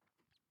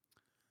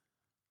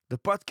The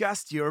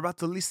podcast you're about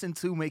to listen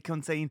to may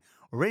contain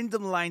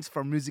random lines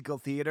from musical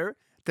theater,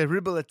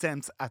 terrible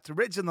attempts at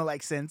regional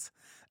accents,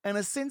 and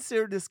a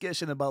sincere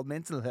discussion about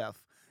mental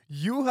health.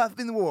 You have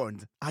been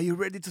warned. Are you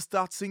ready to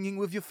start singing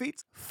with your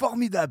feet?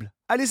 Formidable!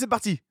 Allez, c'est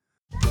parti!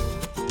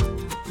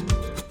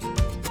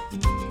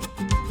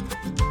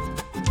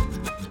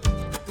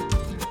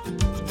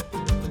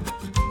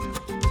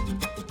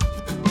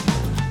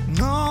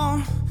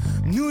 Non,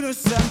 nous ne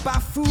sommes pas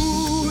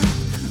fous,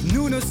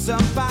 nous ne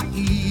sommes pas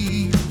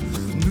ivres,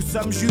 nous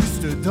sommes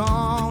juste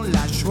dans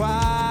la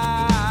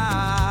joie.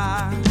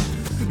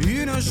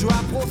 Une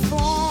joie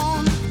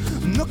profonde,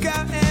 nos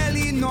cœurs elle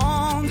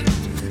inonde.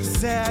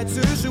 Cette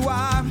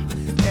joie,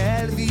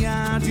 elle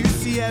vient du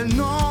ciel.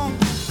 Non,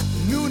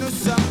 nous ne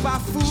sommes pas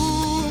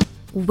fous.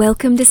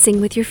 Welcome to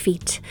Sing With Your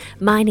Feet.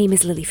 My name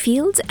is Lily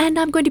Fields, and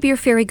I'm going to be your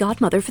fairy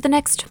godmother for the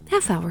next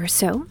half hour or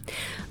so.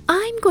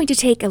 I'm going to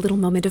take a little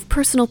moment of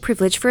personal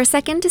privilege for a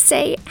second to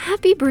say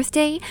happy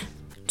birthday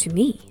to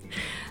me.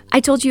 I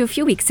told you a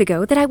few weeks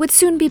ago that I would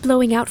soon be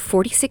blowing out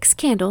 46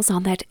 candles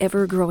on that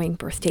ever-growing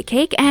birthday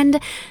cake, and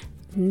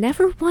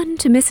never one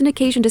to miss an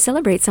occasion to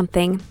celebrate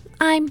something.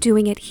 I'm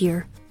doing it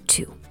here,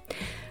 too.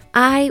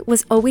 I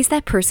was always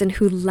that person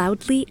who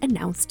loudly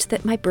announced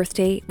that my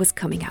birthday was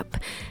coming up.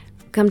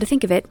 Come to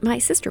think of it, my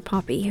sister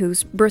Poppy,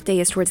 whose birthday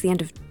is towards the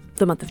end of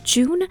the month of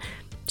June,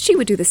 she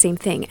would do the same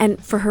thing.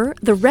 And for her,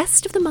 the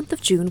rest of the month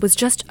of June was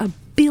just a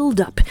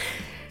build-up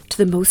to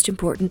the most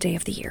important day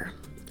of the year.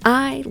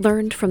 I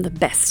learned from the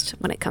best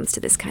when it comes to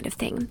this kind of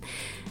thing.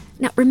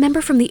 Now, remember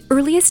from the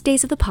earliest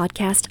days of the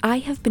podcast, I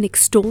have been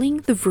extolling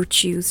the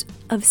virtues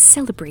of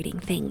celebrating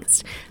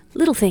things.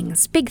 Little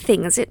things, big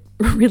things, it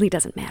really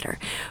doesn't matter.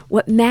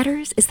 What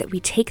matters is that we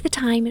take the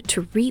time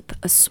to reap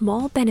a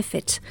small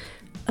benefit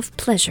of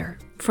pleasure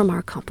from our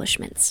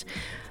accomplishments.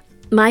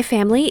 My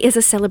family is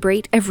a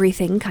celebrate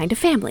everything kind of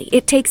family.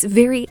 It takes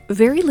very,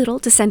 very little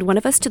to send one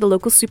of us to the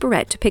local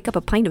superette to pick up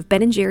a pint of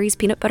Ben & Jerry's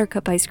peanut butter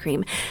cup ice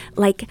cream.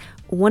 Like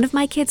one of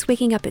my kids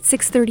waking up at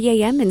 6:30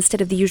 a.m.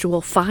 instead of the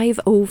usual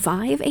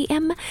 5:05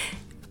 a.m.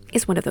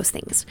 is one of those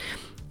things.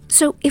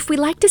 So if we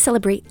like to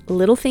celebrate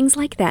little things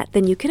like that,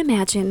 then you can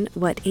imagine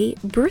what a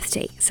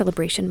birthday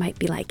celebration might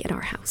be like at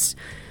our house.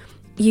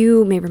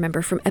 You may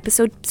remember from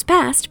episodes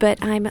past,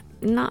 but I'm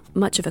not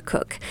much of a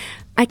cook.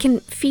 I can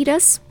feed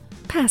us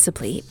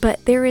passably,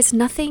 but there is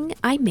nothing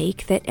I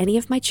make that any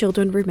of my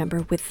children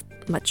remember with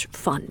much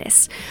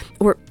fondness.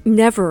 Or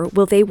never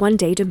will they one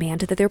day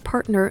demand that their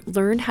partner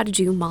learn how to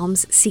do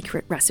mom's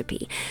secret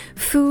recipe.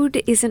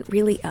 Food isn't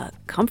really a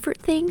comfort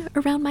thing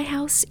around my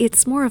house.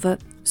 It's more of a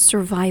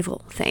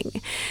survival thing.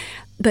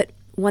 But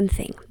one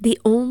thing, the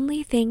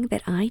only thing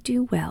that I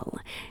do well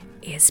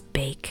is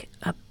bake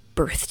a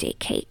birthday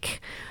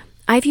cake.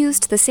 I've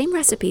used the same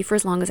recipe for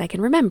as long as I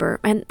can remember,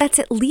 and that's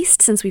at least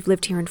since we've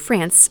lived here in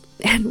France,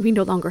 and we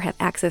no longer have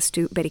access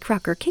to Betty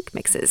Crocker cake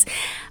mixes.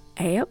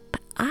 Yep,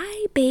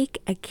 I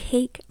bake a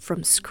cake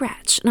from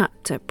scratch, not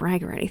to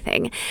brag or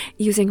anything,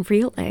 using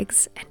real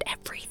eggs and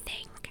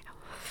everything.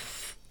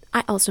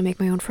 I also make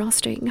my own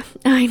frosting.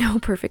 I know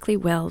perfectly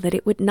well that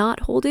it would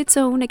not hold its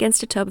own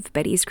against a tub of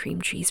Betty's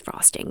cream cheese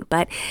frosting,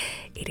 but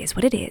it is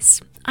what it is.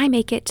 I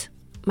make it,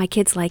 my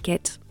kids like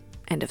it,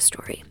 end of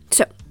story.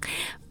 So,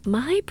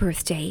 my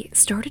birthday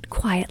started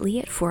quietly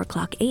at 4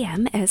 o'clock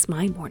a.m., as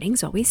my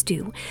mornings always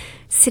do,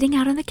 sitting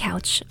out on the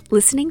couch,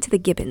 listening to the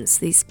gibbons,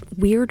 these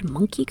weird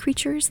monkey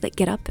creatures that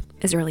get up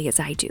as early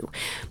as I do.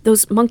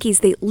 Those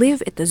monkeys, they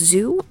live at the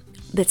zoo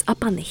that's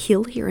up on the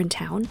hill here in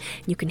town.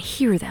 You can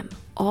hear them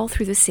all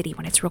through the city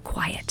when it's real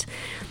quiet.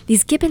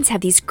 These gibbons have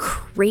these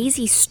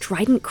crazy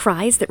strident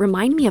cries that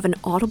remind me of an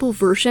audible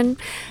version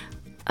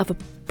of a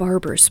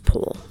barber's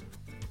pole,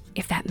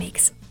 if that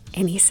makes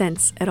any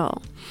sense at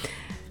all.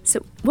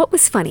 So what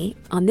was funny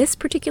on this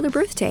particular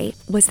birthday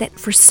was that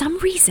for some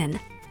reason,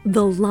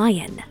 the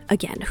lion,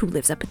 again, who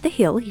lives up at the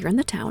hill here in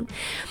the town,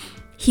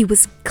 he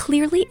was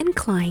clearly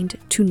inclined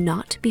to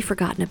not be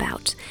forgotten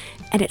about,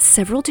 and at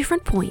several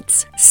different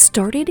points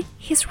started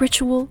his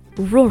ritual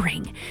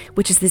roaring,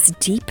 which is this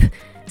deep,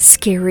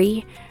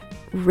 scary,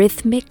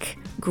 rhythmic,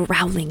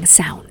 growling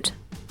sound.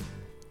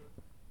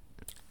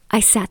 I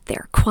sat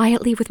there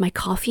quietly with my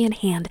coffee in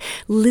hand,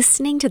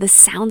 listening to the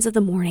sounds of the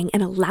morning,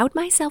 and allowed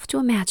myself to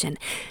imagine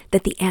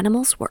that the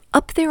animals were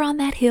up there on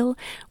that hill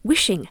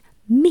wishing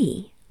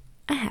me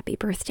a happy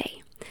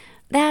birthday.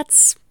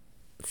 That's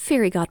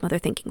fairy godmother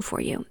thinking for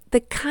you.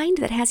 The kind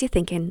that has you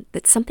thinking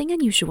that something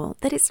unusual,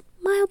 that is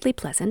mildly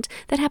pleasant,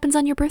 that happens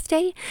on your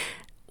birthday,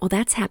 well,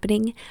 that's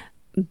happening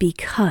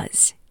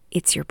because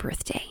it's your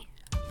birthday.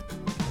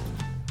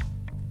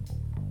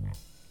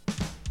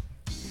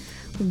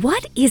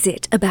 What is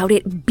it about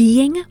it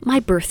being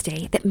my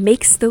birthday that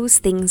makes those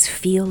things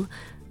feel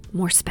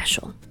more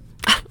special?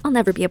 I'll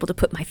never be able to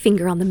put my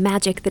finger on the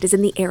magic that is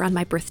in the air on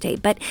my birthday,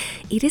 but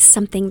it is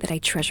something that I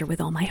treasure with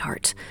all my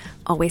heart.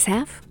 Always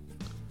have,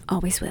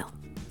 always will.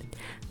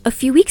 A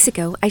few weeks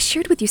ago, I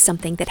shared with you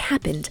something that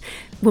happened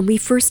when we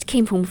first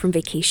came home from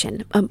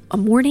vacation, a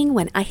morning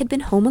when I had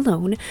been home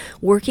alone,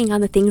 working on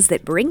the things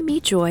that bring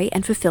me joy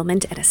and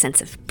fulfillment and a sense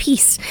of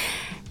peace.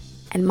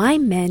 and my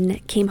men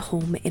came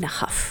home in a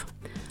huff.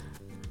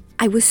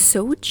 I was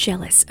so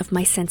jealous of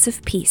my sense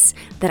of peace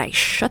that I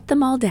shut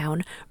them all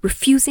down,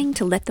 refusing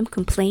to let them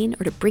complain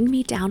or to bring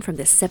me down from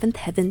the seventh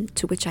heaven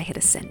to which I had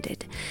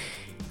ascended.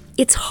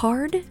 It's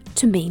hard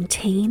to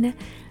maintain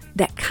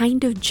that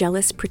kind of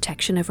jealous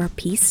protection of our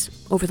peace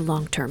over the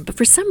long term, but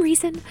for some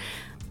reason,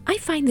 I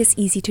find this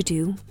easy to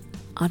do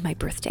on my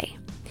birthday.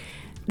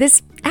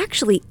 This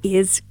actually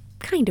is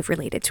kind of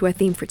related to our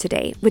theme for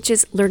today, which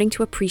is learning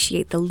to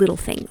appreciate the little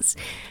things.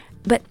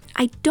 But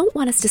I don't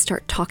want us to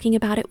start talking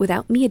about it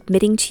without me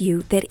admitting to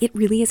you that it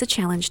really is a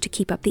challenge to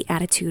keep up the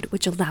attitude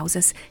which allows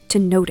us to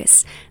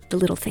notice the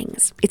little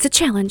things. It's a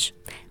challenge,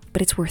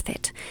 but it's worth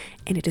it.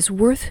 And it is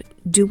worth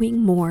doing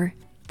more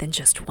than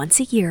just once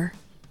a year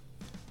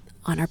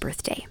on our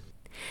birthday.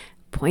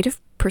 Point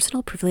of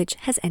personal privilege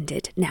has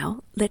ended.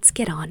 Now let's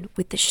get on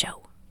with the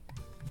show.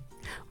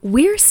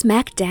 We're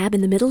smack dab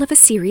in the middle of a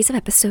series of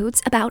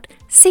episodes about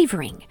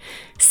savoring.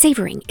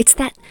 Savoring, it's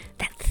that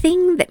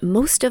thing that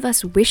most of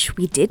us wish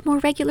we did more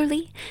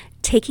regularly,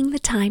 taking the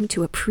time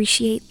to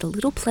appreciate the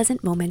little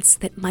pleasant moments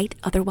that might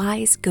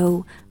otherwise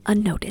go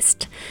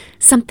unnoticed.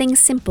 Something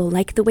simple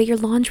like the way your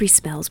laundry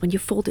smells when you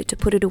fold it to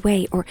put it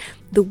away, or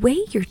the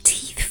way your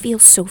teeth feel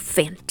so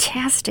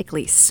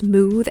fantastically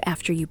smooth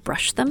after you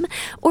brush them,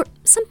 or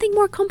something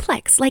more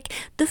complex like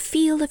the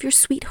feel of your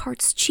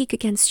sweetheart's cheek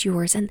against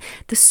yours and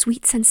the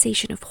sweet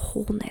sensation of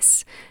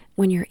wholeness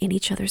when you're in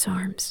each other's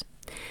arms.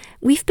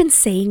 We've been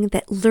saying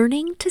that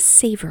learning to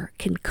savor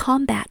can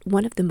combat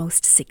one of the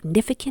most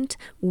significant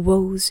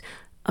woes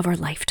of our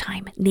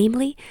lifetime,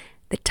 namely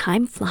that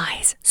time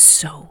flies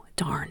so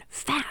darn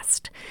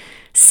fast.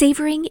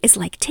 Savoring is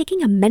like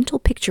taking a mental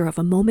picture of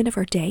a moment of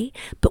our day,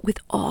 but with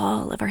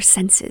all of our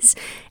senses,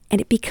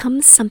 and it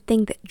becomes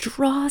something that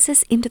draws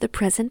us into the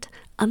present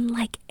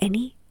unlike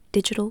any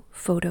digital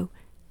photo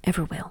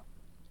ever will.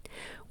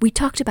 We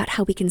talked about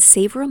how we can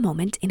savor a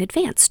moment in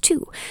advance,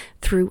 too,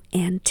 through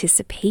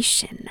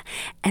anticipation,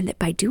 and that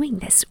by doing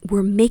this,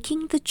 we're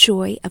making the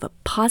joy of a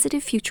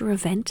positive future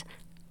event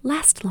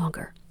last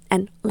longer.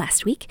 And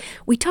last week,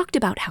 we talked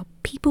about how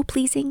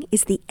people-pleasing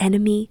is the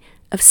enemy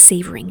of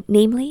savoring,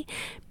 namely,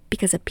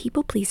 because a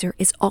people-pleaser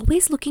is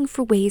always looking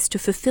for ways to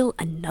fulfill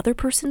another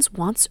person's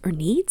wants or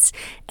needs,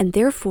 and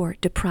therefore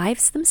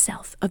deprives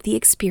themselves of the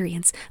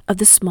experience of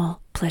the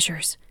small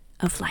pleasures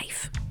of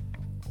life.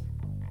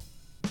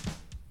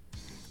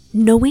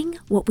 Knowing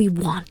what we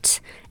want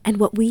and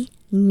what we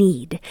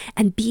need,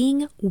 and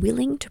being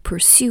willing to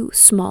pursue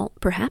small,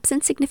 perhaps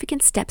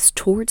insignificant steps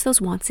towards those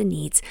wants and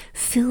needs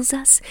fills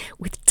us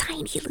with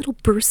tiny little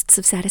bursts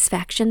of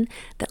satisfaction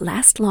that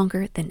last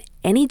longer than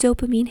any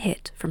dopamine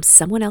hit from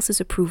someone else's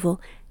approval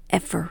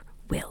ever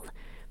will.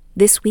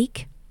 This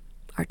week,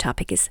 our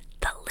topic is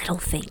the little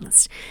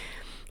things.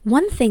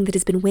 One thing that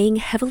has been weighing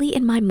heavily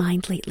in my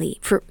mind lately,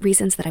 for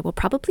reasons that I will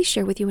probably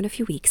share with you in a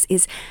few weeks,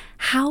 is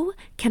how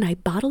can I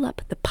bottle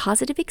up the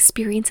positive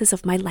experiences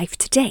of my life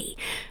today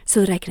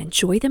so that I can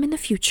enjoy them in the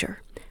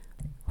future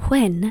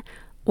when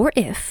or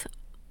if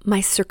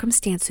my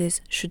circumstances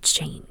should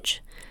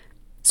change.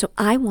 So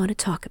I want to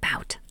talk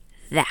about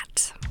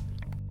that.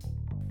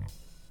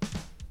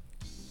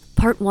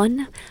 Part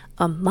 1,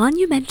 a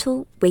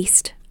monumental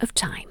waste of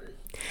time.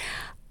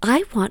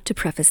 I want to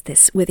preface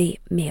this with a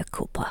mea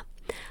culpa.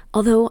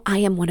 Although I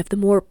am one of the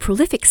more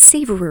prolific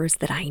savorers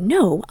that I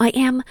know, I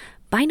am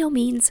by no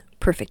means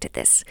perfect at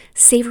this.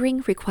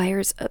 Savoring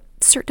requires a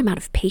certain amount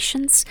of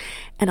patience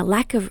and a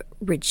lack of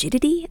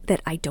rigidity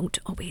that I don't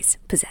always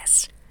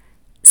possess.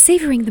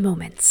 Savoring the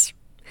moments.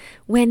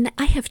 When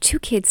I have 2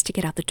 kids to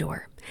get out the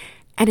door,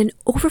 and an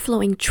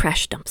overflowing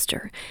trash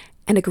dumpster,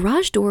 and a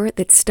garage door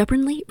that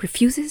stubbornly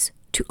refuses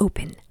to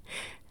open.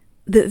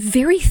 The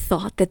very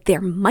thought that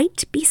there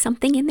might be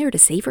something in there to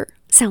savor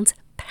sounds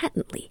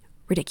patently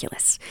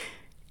ridiculous.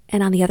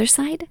 And on the other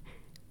side,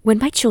 when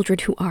my children,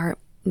 who are,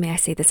 may I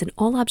say this in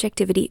all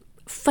objectivity,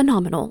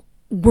 phenomenal,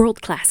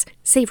 world-class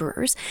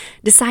savorers,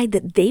 decide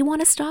that they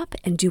want to stop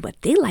and do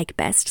what they like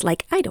best,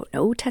 like, I don't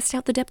know, test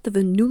out the depth of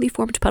a newly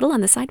formed puddle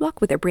on the sidewalk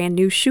with their brand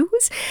new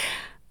shoes,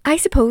 I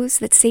suppose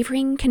that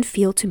savoring can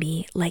feel to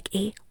me like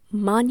a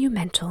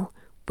monumental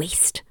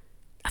waste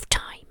of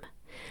time.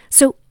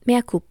 So,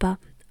 mea culpa,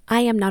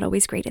 I am not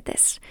always great at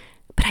this.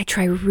 But I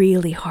try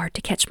really hard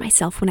to catch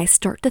myself when I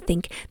start to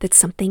think that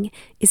something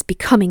is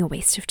becoming a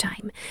waste of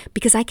time.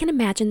 Because I can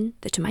imagine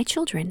that to my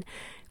children,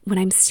 when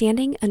I'm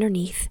standing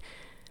underneath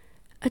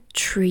a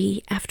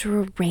tree after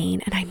a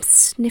rain and I'm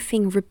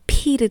sniffing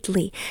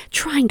repeatedly,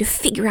 trying to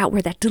figure out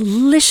where that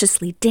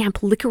deliciously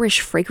damp licorice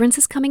fragrance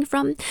is coming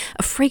from,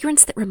 a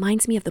fragrance that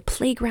reminds me of the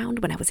playground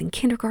when I was in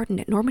kindergarten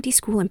at Normandy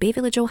School in Bay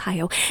Village,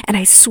 Ohio, and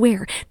I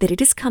swear that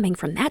it is coming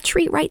from that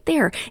tree right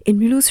there in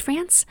Mulhouse,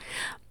 France.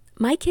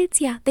 My kids,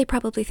 yeah, they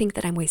probably think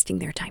that I'm wasting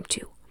their time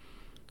too.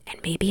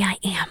 And maybe I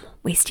am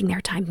wasting their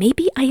time.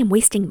 Maybe I am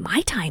wasting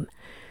my time.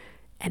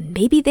 And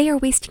maybe they are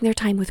wasting their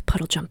time with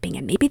puddle jumping,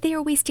 and maybe they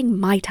are wasting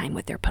my time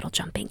with their puddle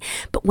jumping.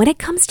 But when it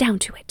comes down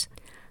to it,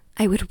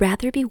 I would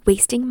rather be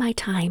wasting my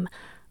time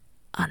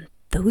on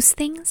those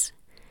things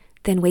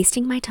than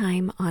wasting my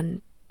time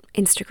on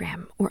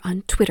Instagram or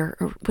on Twitter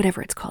or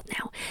whatever it's called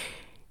now.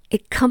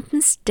 It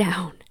comes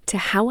down to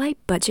how I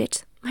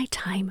budget my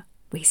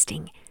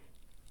time-wasting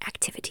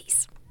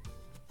activities.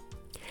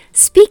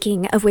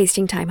 Speaking of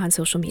wasting time on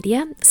social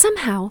media,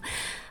 somehow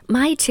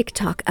my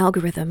TikTok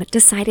algorithm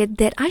decided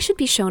that I should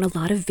be shown a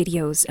lot of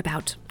videos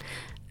about...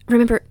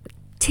 Remember,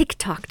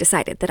 TikTok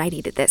decided that I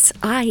needed this.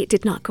 I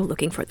did not go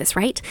looking for this,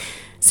 right?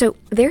 So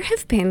there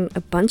have been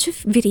a bunch of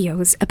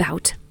videos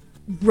about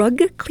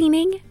rug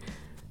cleaning,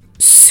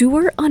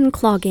 sewer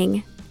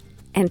unclogging,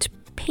 and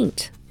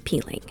paint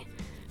peeling.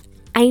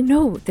 I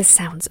know this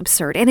sounds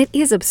absurd, and it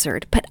is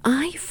absurd, but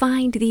I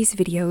find these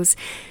videos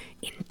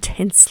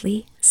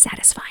intensely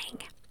satisfying.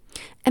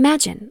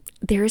 Imagine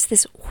there's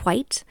this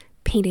white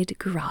painted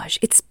garage.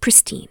 It's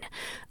pristine.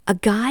 A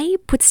guy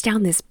puts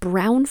down this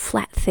brown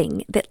flat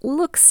thing that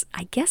looks,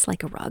 I guess,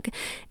 like a rug,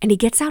 and he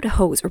gets out a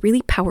hose, a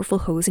really powerful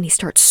hose, and he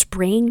starts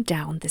spraying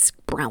down this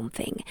brown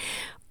thing.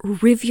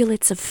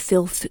 Rivulets of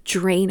filth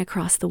drain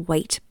across the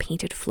white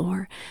painted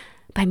floor.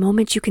 By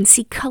moments, you can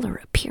see color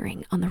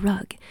appearing on the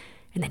rug,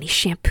 and then he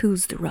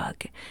shampoos the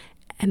rug.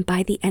 And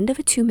by the end of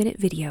a 2-minute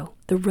video,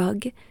 the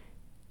rug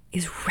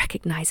is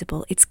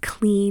recognizable. It's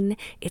clean,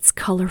 it's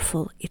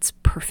colorful, it's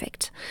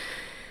perfect.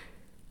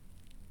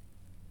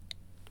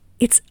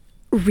 It's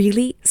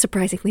really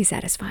surprisingly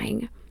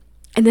satisfying.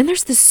 And then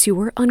there's the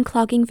sewer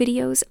unclogging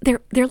videos.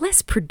 They're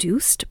less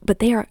produced, but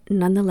they are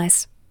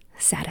nonetheless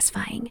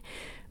satisfying.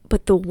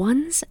 But the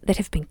ones that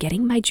have been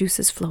getting my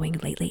juices flowing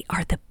lately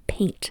are the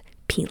paint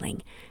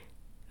peeling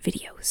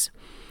videos.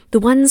 The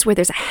ones where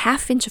there's a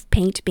 1/2 inch of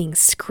paint being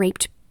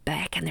scraped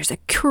back and there's a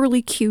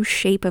curly-Q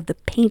shape of the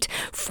paint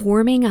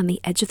forming on the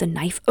edge of the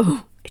knife.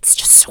 Oh, it's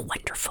just so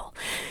wonderful.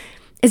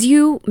 As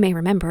you may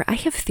remember, I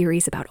have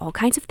theories about all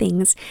kinds of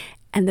things,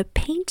 and the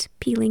paint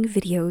peeling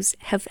videos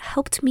have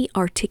helped me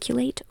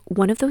articulate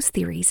one of those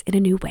theories in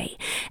a new way.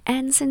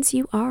 And since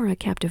you are a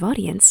captive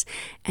audience,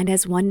 and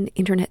as one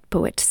internet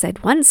poet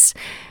said once,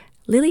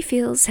 Lily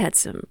Fields had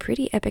some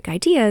pretty epic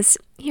ideas,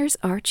 here's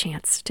our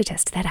chance to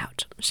test that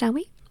out, shall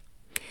we?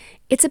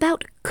 It's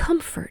about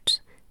comfort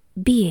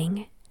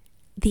being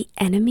the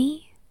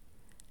enemy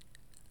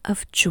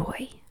of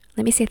joy.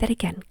 Let me say that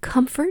again.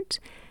 Comfort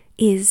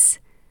is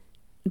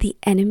the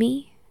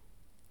enemy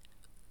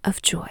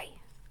of joy.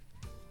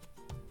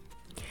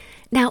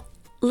 Now,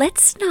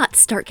 let's not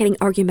start getting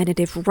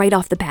argumentative right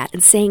off the bat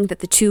and saying that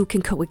the two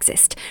can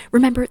coexist.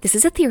 Remember, this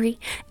is a theory,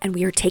 and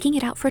we are taking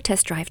it out for a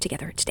test drive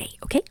together today,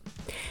 okay?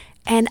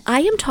 And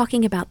I am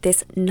talking about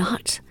this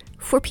not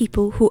for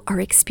people who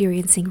are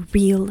experiencing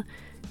real,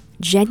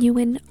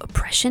 genuine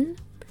oppression,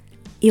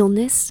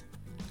 illness,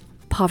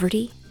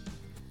 poverty,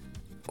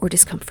 or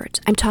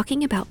discomfort. I'm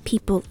talking about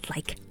people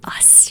like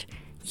us,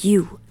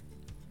 you,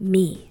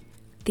 me,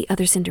 the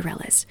other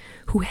Cinderellas,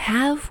 who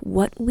have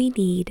what we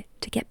need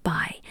to get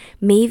by,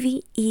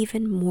 maybe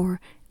even more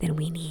than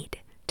we need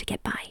to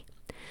get by.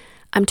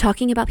 I'm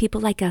talking about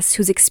people like us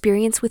whose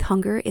experience with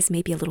hunger is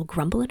maybe a little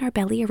grumble in our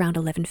belly around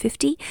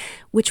 11:50,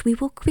 which we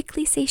will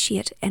quickly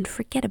satiate and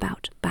forget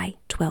about by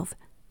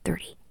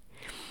 12:30.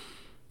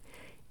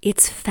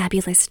 It's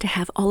fabulous to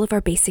have all of our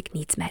basic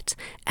needs met,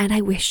 and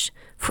I wish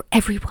for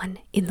everyone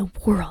in the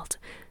world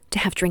to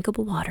have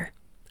drinkable water,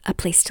 a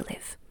place to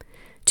live,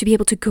 to be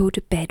able to go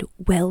to bed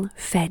well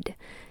fed,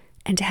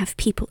 and to have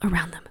people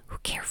around them who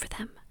care for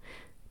them.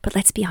 But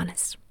let's be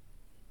honest,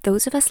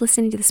 those of us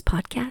listening to this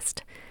podcast,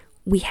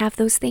 we have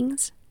those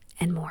things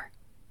and more.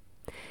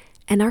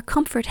 And our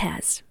comfort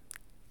has,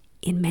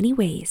 in many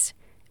ways,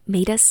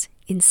 made us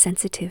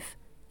insensitive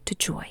to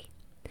joy.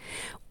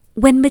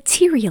 When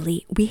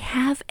materially we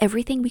have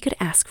everything we could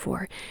ask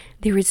for,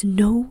 there is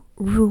no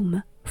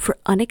room for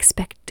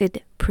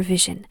unexpected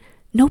provision,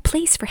 no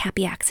place for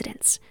happy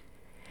accidents.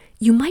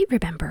 You might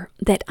remember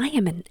that I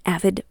am an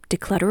avid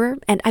declutterer,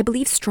 and I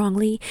believe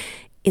strongly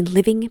in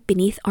living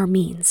beneath our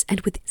means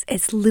and with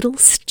as little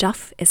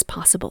stuff as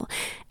possible.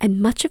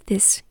 And much of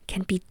this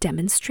can be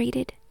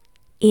demonstrated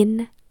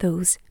in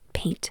those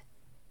paint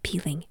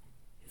peeling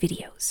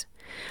videos.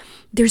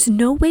 There's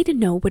no way to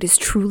know what is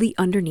truly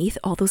underneath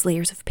all those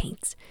layers of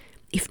paints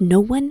if no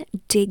one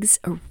digs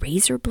a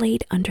razor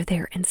blade under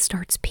there and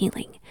starts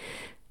peeling.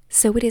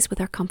 So it is with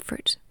our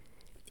comfort.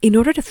 In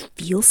order to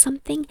feel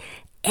something,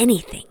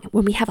 anything,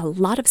 when we have a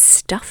lot of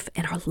stuff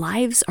and our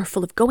lives are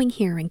full of going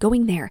here and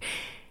going there,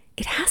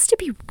 it has to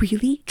be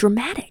really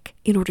dramatic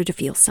in order to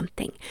feel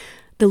something.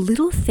 The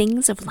little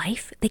things of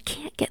life, they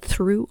can't get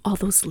through all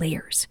those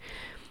layers.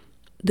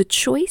 The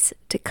choice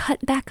to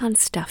cut back on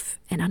stuff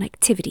and on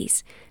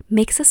activities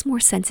makes us more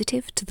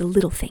sensitive to the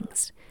little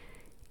things.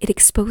 It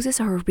exposes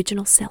our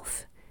original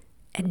self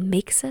and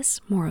makes us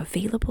more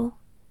available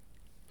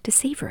to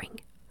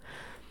savoring.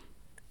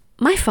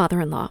 My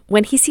father-in-law,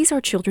 when he sees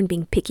our children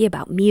being picky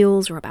about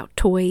meals or about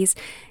toys,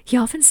 he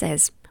often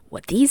says,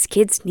 "What these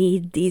kids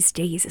need these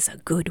days is a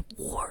good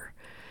war."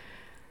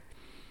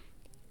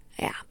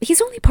 Yeah,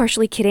 he's only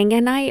partially kidding,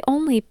 and I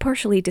only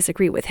partially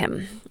disagree with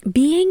him.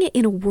 Being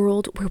in a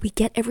world where we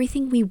get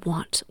everything we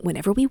want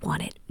whenever we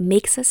want it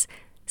makes us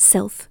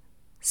self-reliant.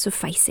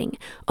 self-sufficing,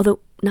 although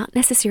not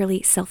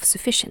necessarily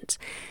self-sufficient.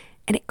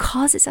 And it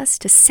causes us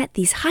to set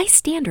these high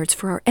standards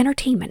for our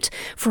entertainment,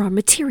 for our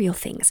material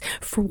things,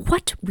 for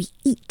what we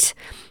eat.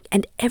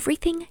 And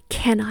everything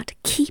cannot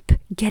keep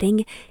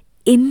getting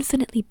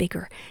infinitely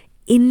bigger,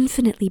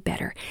 infinitely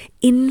better,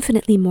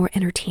 infinitely more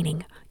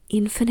entertaining,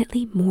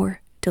 infinitely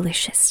more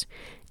delicious.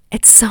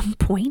 At some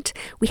point,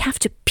 we have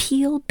to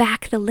peel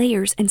back the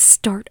layers and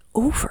start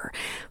over,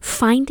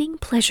 finding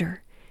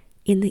pleasure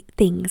in the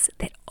things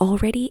that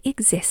already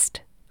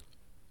exist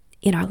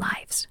in our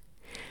lives.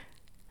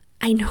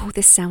 I know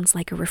this sounds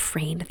like a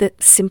refrain, the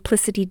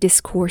simplicity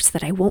discourse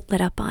that I won't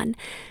let up on,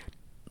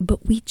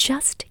 but we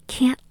just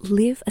can't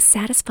live a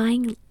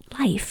satisfying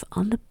life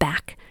on the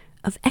back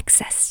of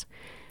excess.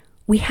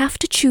 We have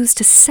to choose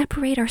to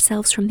separate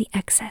ourselves from the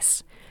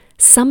excess,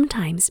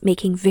 sometimes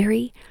making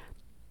very,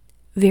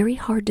 very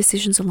hard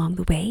decisions along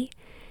the way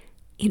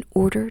in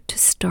order to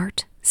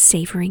start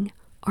savoring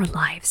our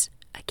lives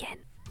again.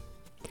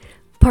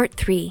 Part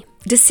 3,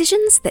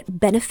 decisions that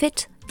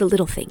benefit the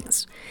little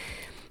things.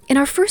 In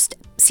our first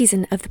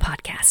season of the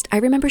podcast, I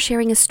remember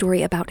sharing a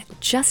story about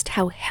just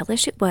how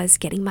hellish it was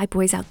getting my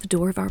boys out the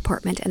door of our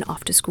apartment and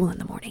off to school in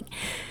the morning.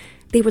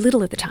 They were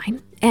little at the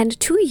time, and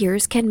 2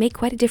 years can make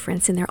quite a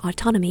difference in their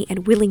autonomy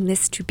and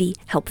willingness to be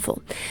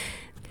helpful.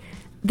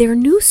 Their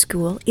new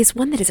school is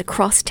one that is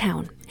across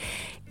town.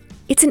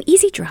 It's an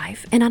easy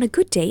drive, and on a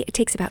good day, it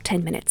takes about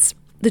 10 minutes.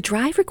 The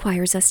drive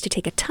requires us to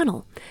take a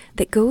tunnel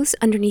that goes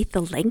underneath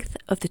the length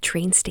of the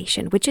train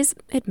station, which is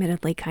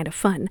admittedly kind of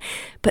fun,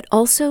 but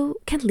also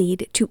can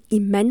lead to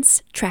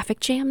immense traffic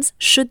jams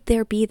should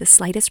there be the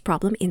slightest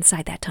problem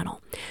inside that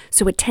tunnel.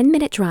 So a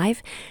 10-minute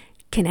drive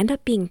can end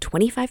up being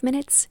 25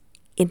 minutes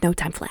in no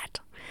time flat.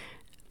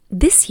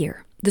 This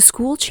year, the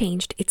school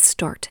changed its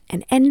start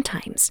and end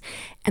times,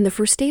 and the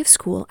first day of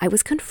school, I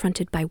was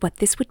confronted by what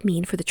this would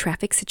mean for the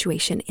traffic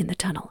situation in the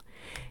tunnel.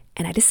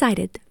 And I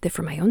decided that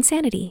for my own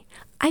sanity,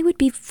 I would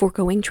be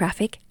foregoing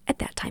traffic at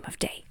that time of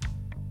day.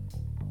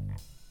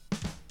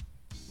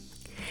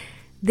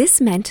 This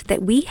meant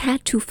that we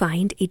had to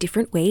find a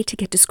different way to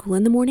get to school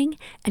in the morning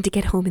and to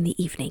get home in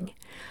the evening.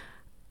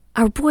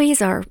 Our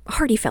boys are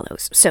hardy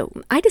fellows, so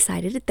I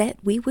decided that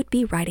we would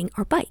be riding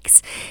our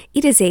bikes.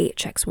 It is a,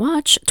 checks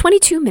watch,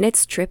 22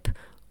 minutes trip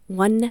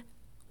one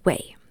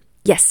way.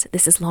 Yes,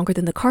 this is longer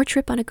than the car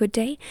trip on a good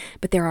day,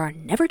 but there are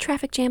never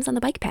traffic jams on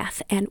the bike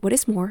path, and what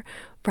is more,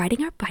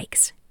 riding our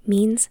bikes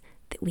means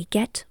that we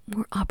get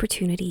more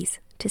opportunities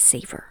to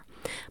savor.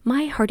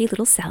 My hardy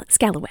little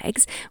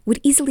scalawags would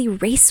easily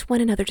race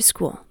one another to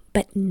school,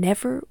 but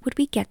never would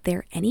we get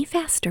there any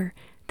faster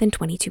than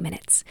 22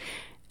 minutes.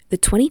 The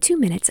 22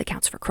 minutes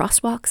accounts for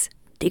crosswalks,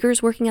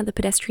 diggers working on the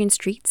pedestrian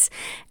streets,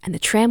 and the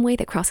tramway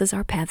that crosses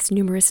our paths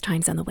numerous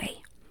times on the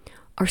way.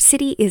 Our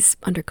city is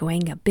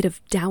undergoing a bit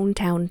of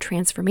downtown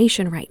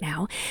transformation right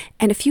now,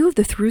 and a few of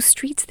the through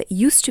streets that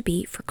used to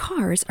be for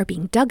cars are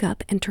being dug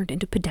up and turned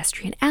into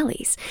pedestrian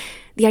alleys.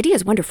 The idea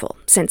is wonderful,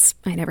 since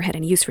I never had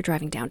any use for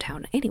driving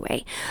downtown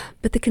anyway,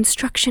 but the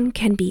construction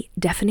can be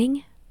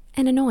deafening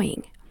and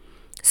annoying.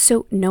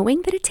 So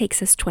knowing that it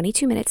takes us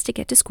 22 minutes to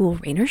get to school,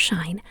 rain or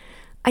shine,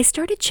 I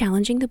started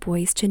challenging the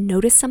boys to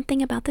notice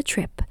something about the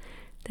trip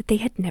that they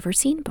had never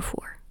seen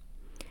before.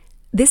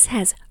 This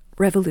has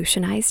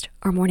revolutionized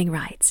our morning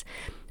rides.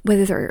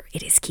 Whether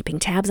it is keeping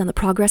tabs on the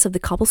progress of the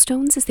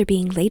cobblestones as they're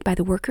being laid by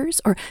the workers,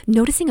 or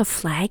noticing a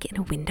flag in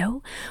a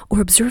window, or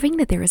observing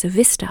that there is a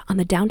vista on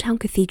the downtown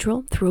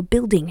cathedral through a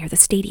building near the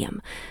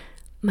stadium,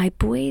 my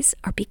boys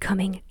are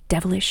becoming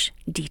devilish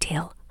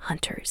detail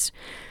hunters.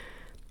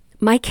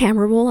 My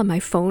camera roll on my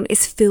phone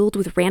is filled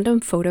with random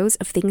photos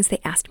of things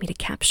they asked me to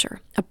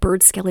capture. A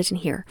bird skeleton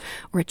here,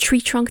 or a tree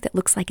trunk that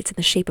looks like it's in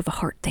the shape of a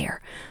heart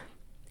there.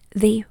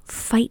 They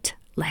fight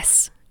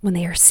less when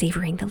they are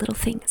savoring the little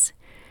things.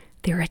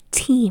 They're a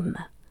team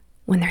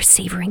when they're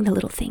savoring the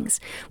little things.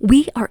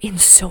 We are in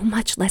so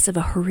much less of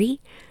a hurry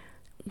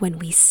when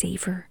we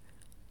savor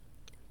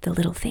the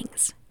little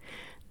things.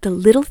 The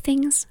little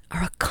things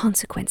are a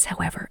consequence,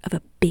 however, of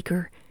a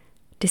bigger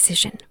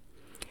decision.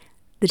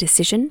 The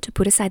decision to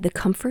put aside the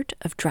comfort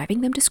of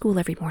driving them to school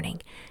every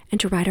morning and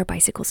to ride our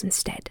bicycles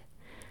instead.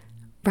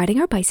 Riding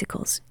our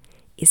bicycles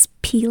is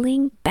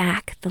peeling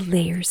back the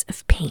layers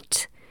of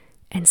paint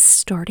and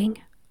starting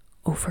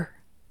over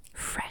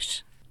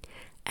fresh.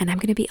 And I'm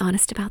going to be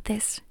honest about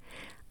this.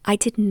 I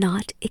did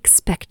not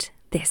expect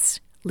this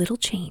little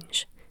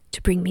change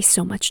to bring me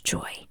so much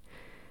joy.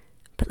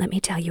 But let me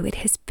tell you, it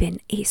has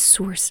been a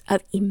source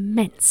of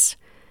immense,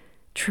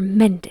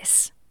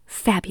 tremendous,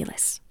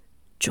 fabulous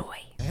joy.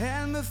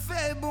 Elle me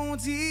fait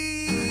bondir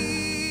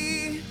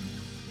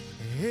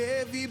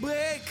et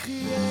vibrer,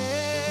 crier.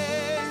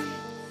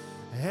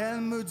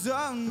 Elle me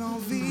donne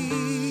envie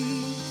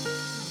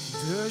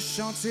de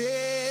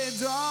chanter,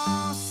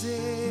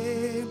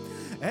 danser.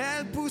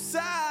 Elle pousse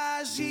à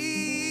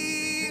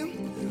agir,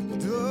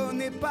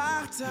 donner,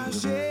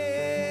 partager,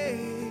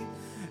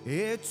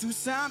 et tout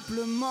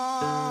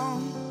simplement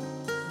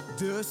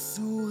de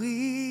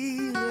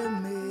sourire,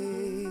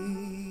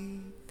 aimer.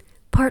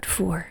 Part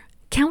 4.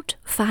 Count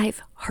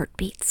 5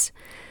 heartbeats.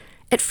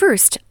 At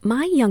first,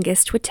 my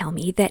youngest would tell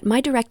me that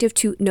my directive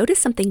to notice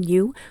something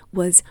new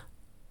was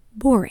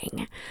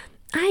boring.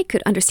 I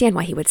could understand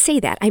why he would say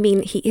that. I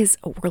mean, he is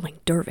a whirling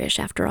dervish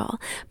after all.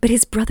 But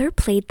his brother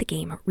played the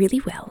game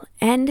really well,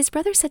 and his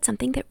brother said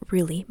something that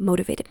really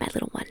motivated my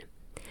little one.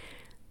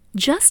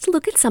 Just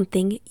look at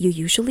something you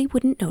usually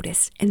wouldn't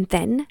notice, and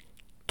then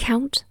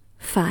count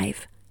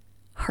 5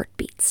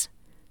 heartbeats.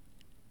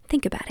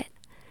 Think about it.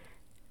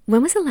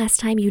 When was the last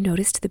time you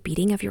noticed the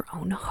beating of your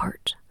own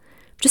heart?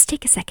 Just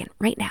take a second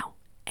right now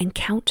and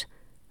count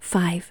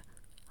 5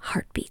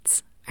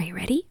 heartbeats. Are you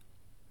ready?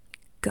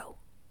 Go.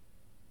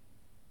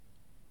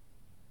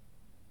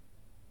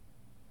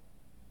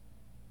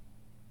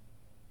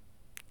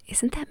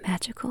 Isn't that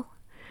magical?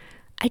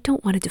 I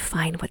don't want to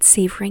define what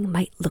savoring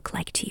might look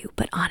like to you,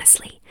 but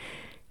honestly,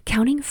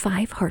 counting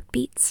 5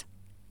 heartbeats,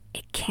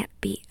 it can't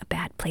be a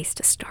bad place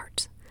to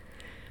start.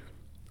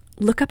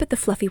 Look up at the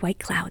fluffy white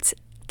clouds.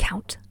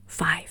 Count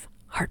 5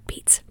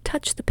 heartbeats.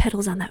 Touch the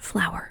petals on that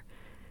flower.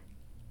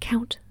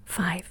 Count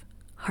 5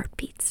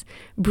 heartbeats.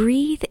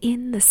 Breathe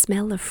in the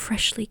smell of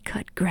freshly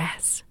cut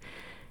grass.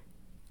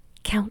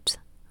 Count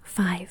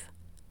 5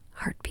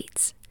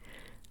 heartbeats.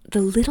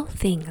 The little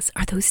things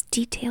are those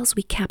details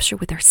we capture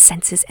with our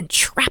senses and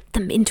trap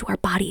them into our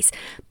bodies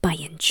by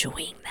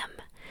enjoying them.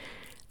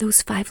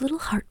 Those 5 little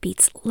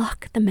heartbeats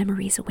lock the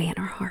memories away in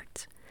our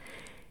hearts.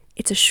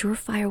 It's a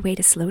surefire way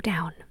to slow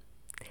down.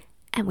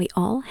 And we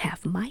all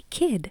have my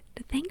kid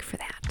to thank for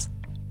that.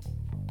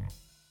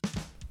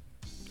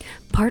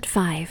 Part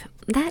 5,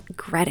 that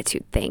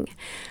gratitude thing.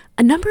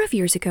 A number of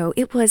years ago,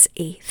 it was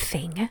a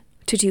thing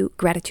to do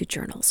gratitude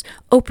journals.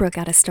 Oprah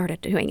got us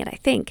started doing it, I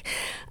think.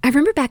 I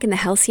remember back in the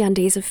halcyon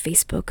days of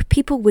Facebook,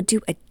 people would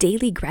do a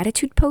daily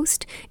gratitude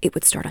post. It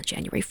would start on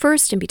January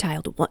 1st and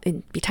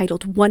be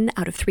titled 1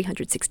 out of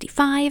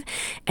 365,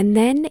 and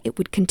then it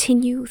would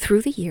continue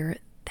through the year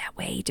that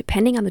way,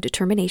 depending on the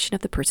determination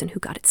of the person who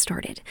got it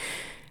started.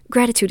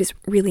 Gratitude is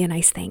really a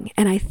nice thing,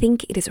 and I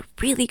think it is a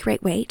really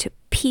great way to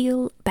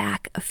peel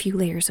back a few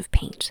layers of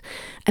paint.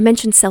 I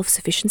mentioned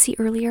self-sufficiency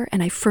earlier,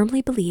 and I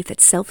firmly believe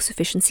that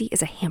self-sufficiency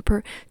is a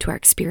hamper to our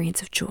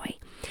experience of joy.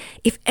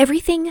 If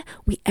everything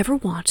we ever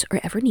want or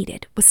ever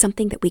needed was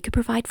something that we could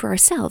provide for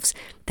ourselves,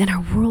 then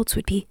our worlds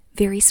would be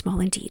very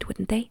small indeed,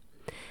 wouldn't they?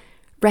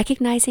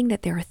 Recognizing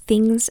that there are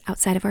things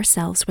outside of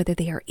ourselves, whether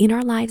they are in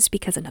our lives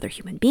because another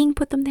human being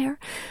put them there,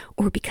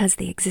 or because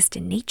they exist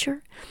in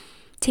nature,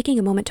 taking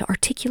a moment to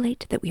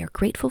articulate that we are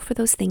grateful for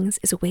those things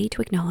is a way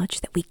to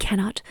acknowledge that we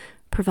cannot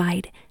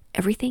provide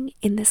everything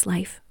in this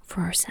life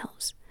for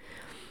ourselves.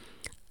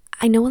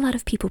 I know a lot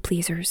of people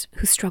pleasers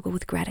who struggle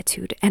with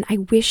gratitude, and I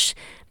wish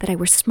that I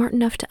were smart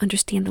enough to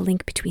understand the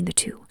link between the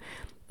two.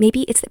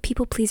 Maybe it's that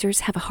people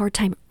pleasers have a hard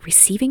time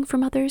receiving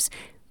from others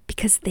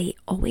because they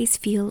always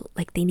feel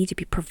like they need to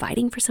be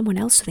providing for someone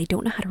else, so they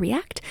don't know how to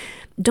react.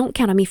 Don't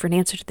count on me for an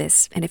answer to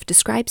this, and if it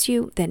describes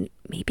you, then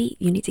maybe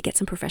you need to get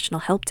some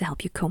professional help to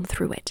help you comb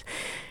through it.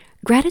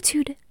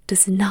 Gratitude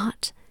does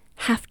not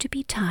have to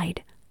be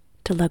tied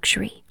to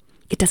luxury.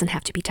 It doesn't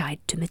have to be tied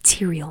to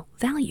material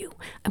value.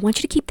 I want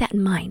you to keep that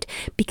in mind,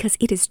 because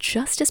it is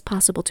just as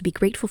possible to be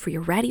grateful for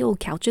your ratty old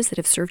couches that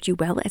have served you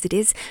well as it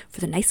is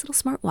for the nice little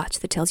smartwatch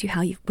that tells you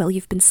how well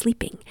you've been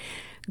sleeping.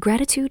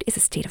 Gratitude is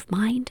a state of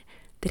mind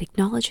that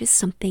acknowledges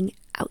something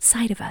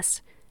outside of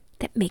us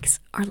that makes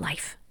our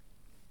life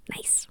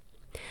nice.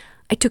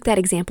 I took that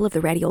example of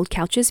the ratty old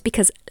couches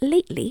because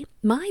lately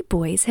my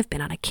boys have been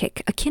on a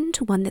kick akin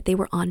to one that they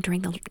were on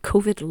during the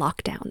COVID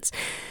lockdowns.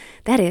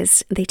 That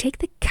is, they take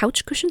the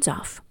couch cushions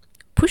off,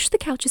 push the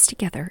couches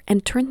together,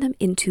 and turn them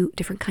into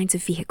different kinds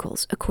of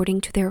vehicles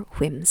according to their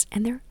whims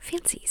and their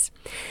fancies.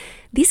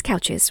 These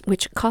couches,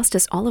 which cost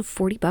us all of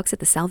 $40 at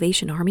the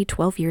Salvation Army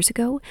 12 years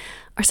ago,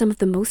 are some of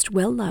the most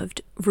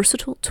well-loved,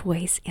 versatile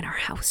toys in our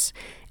house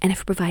and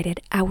have provided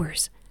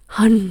hours,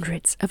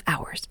 hundreds of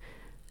hours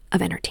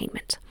of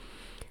entertainment.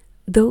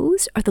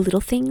 Those are the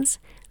little things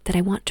that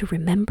I want to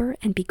remember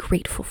and be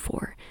grateful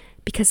for,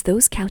 because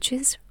those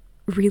couches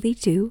really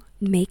do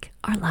make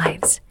our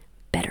lives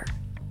better.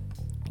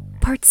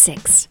 Part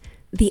 6,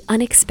 the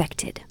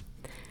unexpected.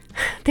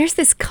 There's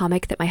this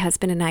comic that my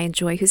husband and I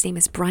enjoy whose name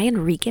is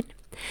Brian Regan.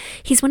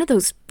 He's one of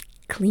those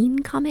clean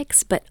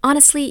comics, but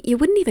honestly, you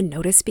wouldn't even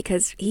notice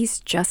because he's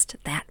just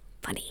that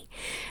funny.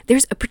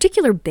 There's a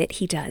particular bit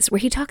he does where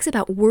he talks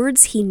about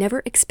words he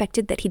never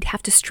expected that he'd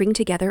have to string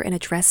together and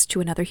address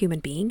to another human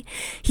being.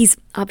 He's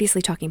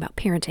obviously talking about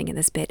parenting in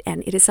this bit,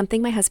 and it is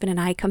something my husband and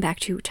I come back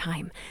to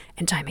time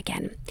and time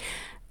again.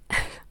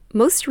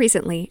 Most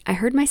recently, I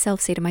heard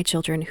myself say to my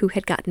children, who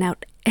had gotten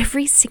out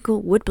every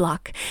single wood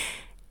block,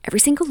 every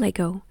single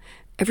Lego,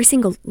 every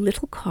single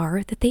little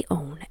car that they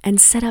own,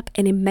 and set up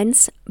an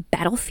immense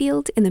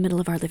battlefield in the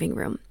middle of our living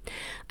room.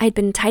 I had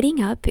been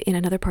tidying up in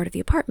another part of the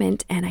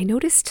apartment, and I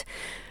noticed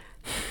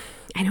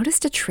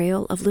a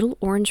trail of little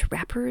orange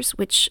wrappers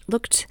which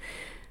looked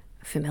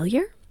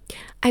familiar.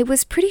 I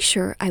was pretty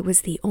sure I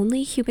was the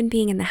only human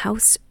being in the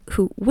house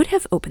who would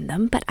have opened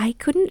them, but I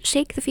couldn't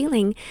shake the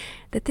feeling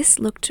that this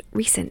looked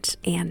recent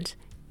and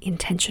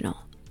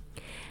intentional.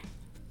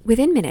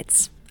 Within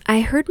minutes,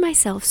 I heard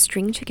myself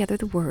string together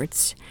the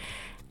words,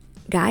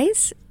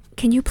 "Guys,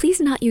 can you please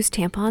not use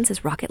tampons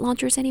as rocket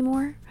launchers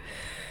anymore?"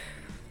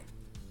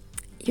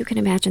 You can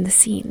imagine the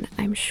scene,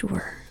 I'm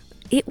sure.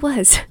 It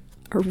was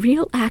a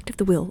real act of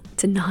the will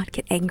to not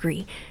get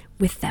angry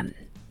with them.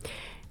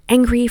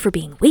 Angry for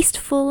being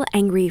wasteful,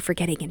 angry for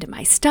getting into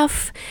my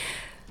stuff.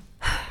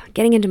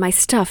 Getting into my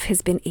stuff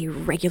has been a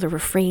regular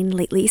refrain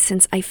lately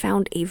since I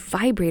found a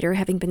vibrator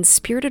having been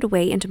spirited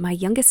away into my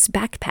youngest's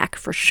backpack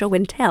for show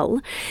and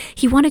tell.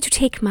 He wanted to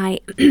take my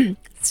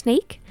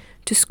snake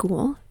to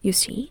school, you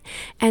see,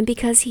 and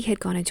because he had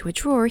gone into a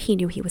drawer he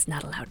knew he was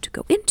not allowed to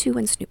go into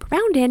and snoop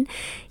around in,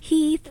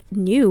 he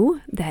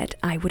knew that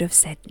I would have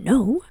said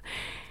no.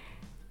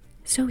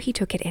 So he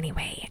took it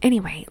anyway.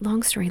 Anyway,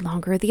 long story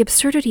longer, the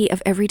absurdity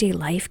of everyday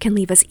life can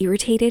leave us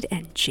irritated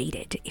and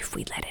jaded if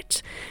we let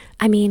it.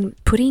 I mean,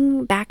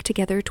 putting back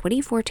together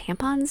 24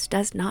 tampons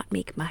does not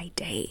make my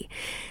day.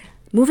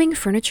 Moving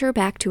furniture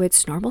back to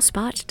its normal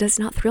spot does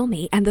not thrill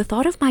me, and the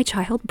thought of my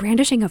child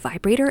brandishing a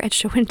vibrator at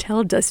show and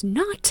tell does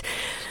not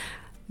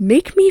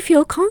make me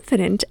feel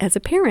confident as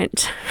a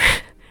parent.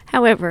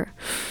 However,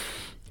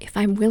 if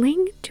I'm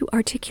willing to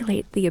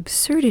articulate the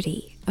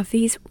absurdity of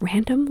these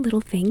random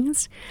little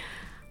things,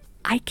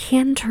 I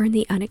can turn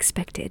the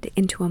unexpected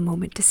into a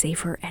moment to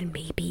savor and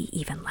maybe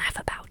even laugh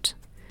about.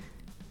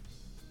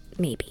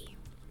 Maybe.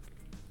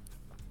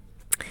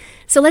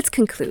 So let's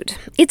conclude.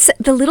 It's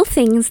the little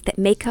things that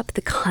make up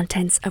the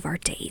contents of our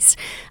days.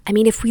 I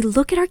mean, if we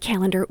look at our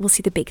calendar, we'll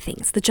see the big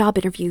things, the job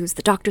interviews,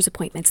 the doctor's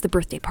appointments, the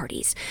birthday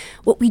parties.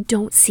 What we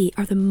don't see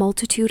are the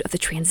multitude of the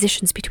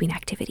transitions between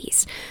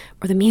activities,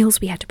 or the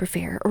meals we had to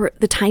prepare, or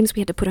the times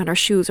we had to put on our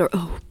shoes, or,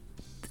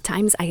 the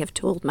times I have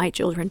told my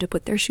children to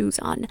put their shoes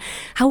on.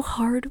 How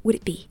hard would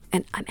it be?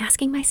 And I'm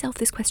asking myself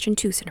this question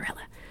too,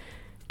 Cinderella,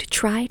 to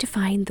try to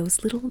find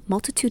those little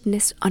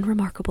multitudinous,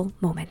 unremarkable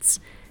moments.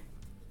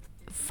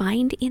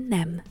 Find in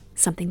them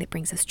something that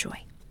brings us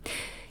joy.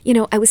 You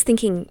know, I was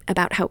thinking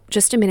about how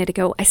just a minute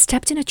ago I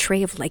stepped in a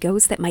tray of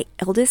Legos that my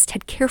eldest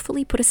had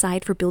carefully put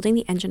aside for building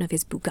the engine of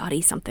his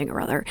Bugatti something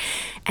or other,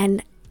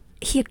 and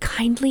he had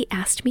kindly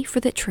asked me for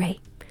the tray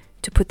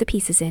to put the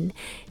pieces in.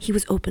 He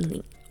was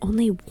opening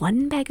only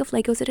one bag of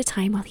Legos at a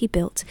time while he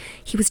built.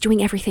 He was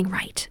doing everything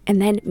right. And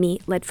then me,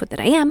 leadfoot that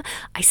I am,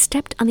 I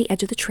stepped on the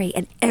edge of the tray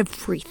and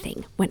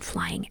everything went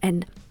flying.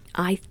 And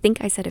I think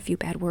I said a few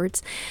bad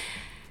words.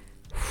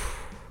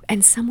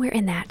 And somewhere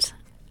in that,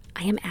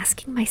 I am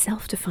asking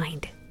myself to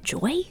find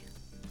joy.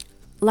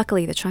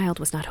 Luckily, the child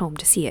was not home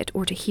to see it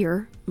or to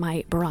hear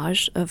my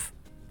barrage of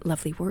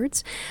lovely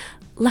words.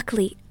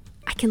 Luckily,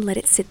 I can let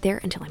it sit there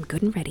until I'm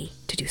good and ready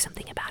to do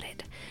something about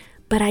it.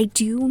 But I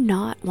do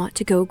not want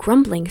to go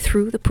grumbling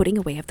through the putting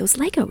away of those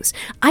Legos.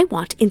 I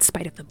want, in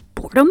spite of the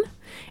boredom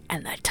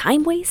and the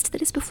time waste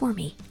that is before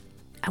me,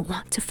 I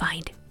want to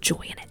find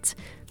joy in it.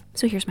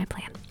 So here's my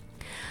plan.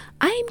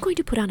 I'm going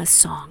to put on a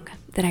song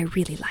that I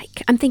really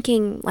like. I'm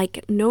thinking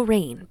like No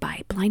Rain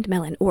by Blind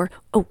Melon, or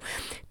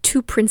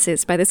Two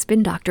Princes by the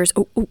Spin Doctors,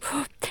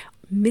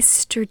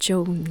 Mr.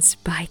 Jones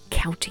by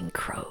Counting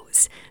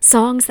Crows.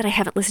 Songs that I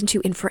haven't listened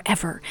to in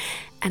forever.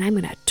 And I'm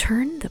going to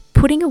turn the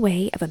putting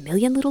away of a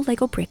million little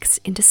Lego bricks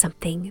into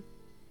something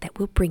that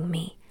will bring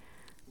me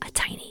a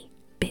tiny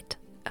bit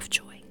of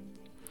joy.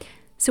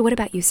 So what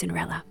about you,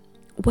 Cinderella?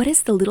 What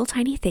is the little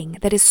tiny thing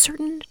that is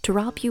certain to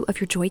rob you of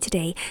your joy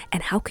today,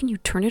 and how can you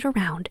turn it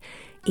around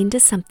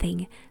into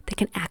something that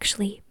can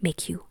actually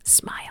make you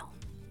smile?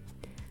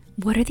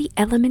 What are the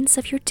elements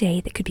of your day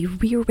that could be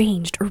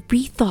rearranged or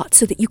rethought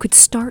so that you could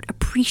start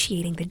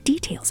appreciating the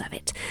details of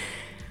it?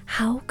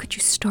 How could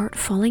you start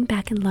falling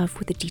back in love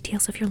with the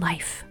details of your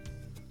life?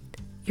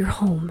 Your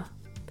home,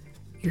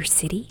 your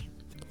city,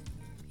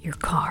 your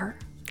car,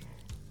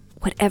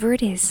 whatever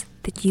it is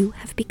that you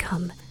have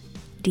become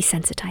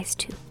desensitized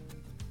to.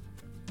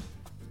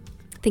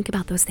 Think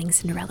about those things,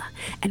 Cinderella,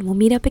 and we'll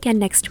meet up again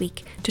next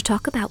week to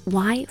talk about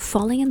why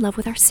falling in love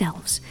with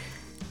ourselves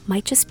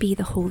might just be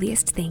the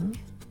holiest thing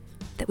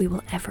that we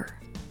will ever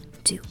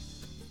do.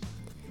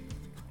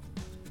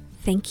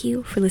 Thank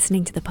you for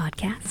listening to the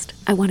podcast.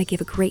 I want to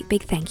give a great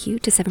big thank you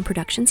to Seven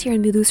Productions here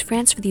in Mulhouse,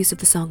 France for the use of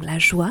the song La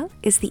Joie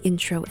is the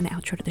intro and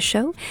outro to the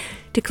show,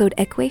 to Claude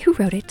Ekwe who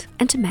wrote it,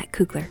 and to Matt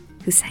Kugler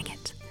who sang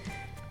it.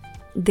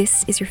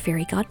 This is your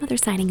fairy godmother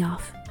signing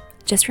off.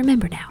 Just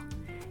remember now,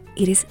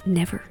 it is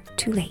never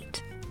too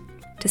late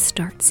to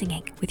start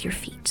singing with your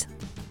feet.